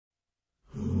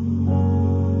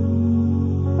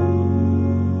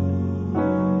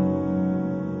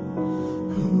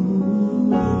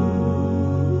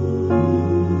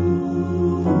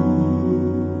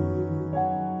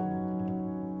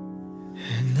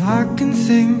I can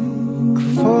think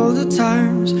of all the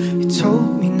times you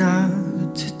told me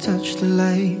not to touch the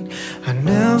light. I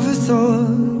never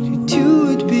thought you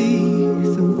would be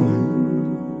the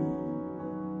one.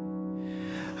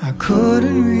 I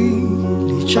couldn't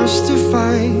really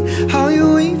justify how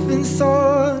you even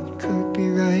thought could be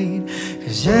right,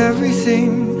 'cause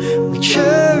everything we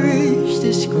cherished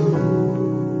is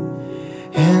gone.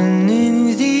 And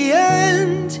in the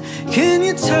end, can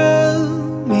you tell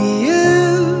me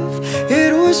if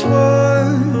it was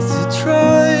worth a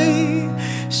try,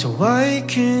 so I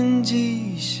can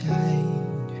decide?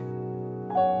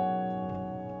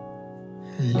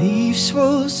 Leaves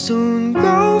will soon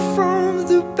grow from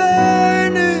the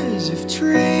barrenness of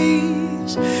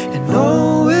trees, and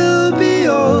all will be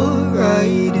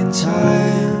alright in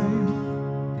time.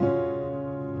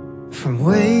 From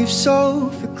waves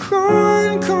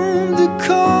overgrown come the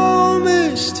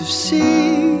calmest of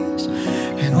seas,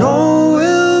 and all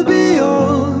will be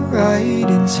alright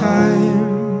in time.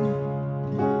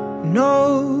 No,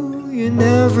 you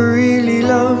never really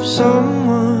love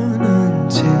someone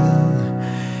until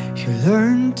you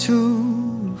learn to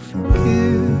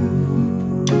forgive.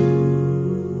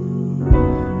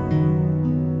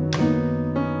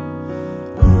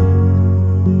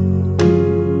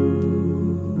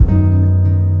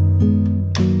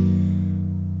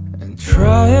 And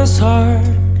try as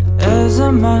hard as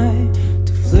I might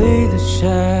to flee the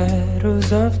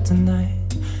shadows of the night.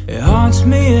 It haunts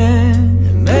me and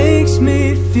it makes me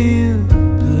feel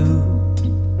blue.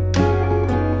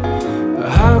 But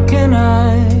how can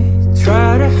I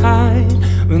try to hide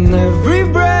when every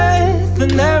breath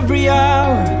and every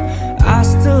hour I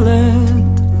still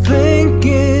end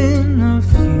thinking of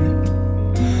you?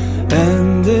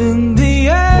 And in the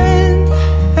end,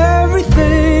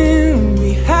 everything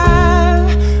we have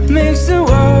makes it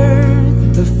worth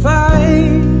the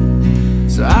fight.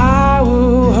 So I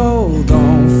will hold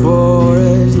on for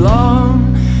as long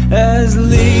as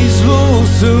leaves will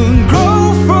soon grow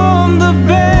from the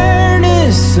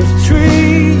barrenness of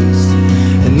trees,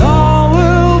 and all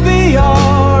will be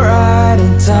alright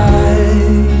in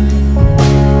time.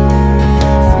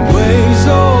 From waves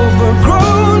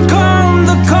overgrown come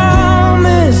the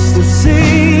calmest of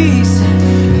seas,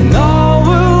 and all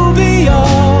will be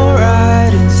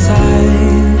alright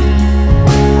inside.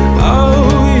 Oh,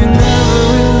 you never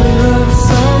really love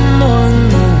someone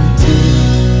until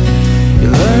you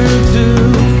learn to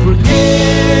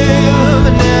forgive.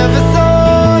 I never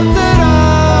thought that I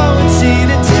would see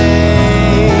the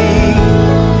day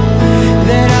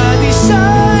that I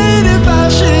decide if I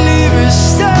should leave or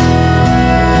stay.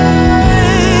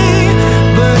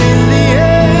 But in the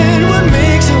end, what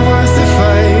makes it worth the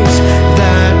fight?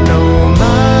 That no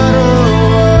matter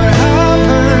what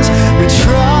happens, we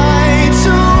try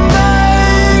to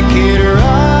make it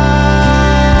right.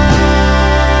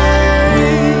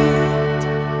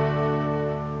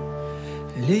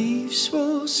 Leaves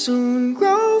will soon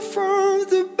grow from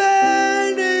the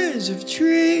barrenness of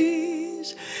trees,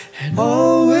 and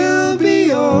all will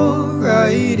be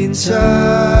alright in time.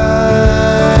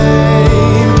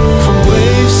 From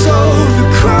waves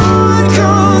overgrown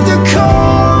come the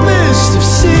calmest of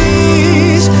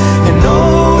seas, and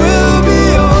all will be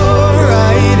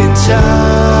alright in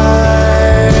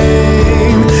time.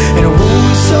 And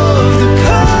wounds of the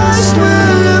past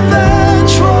will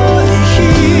eventually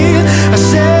heal. I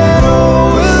said all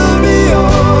will be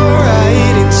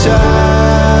alright in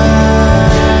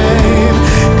time,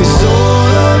 'cause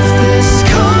all of this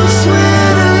comes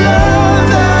with a love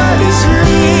that is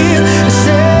real. I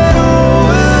said all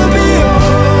will be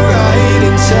alright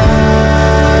in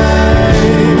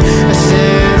time. I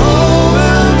said all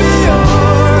will be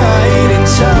alright in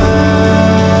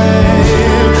time.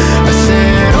 I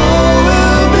said all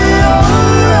will be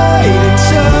alright in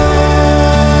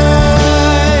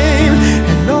time.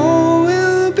 And all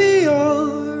will be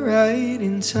alright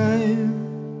in time.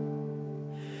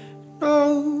 No,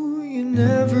 you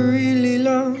never really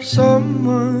love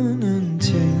someone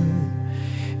until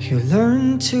you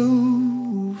learn to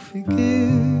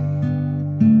forgive.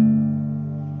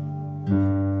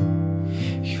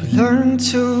 You learn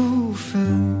to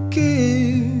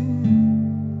forgive.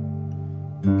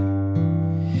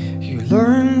 You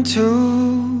learn to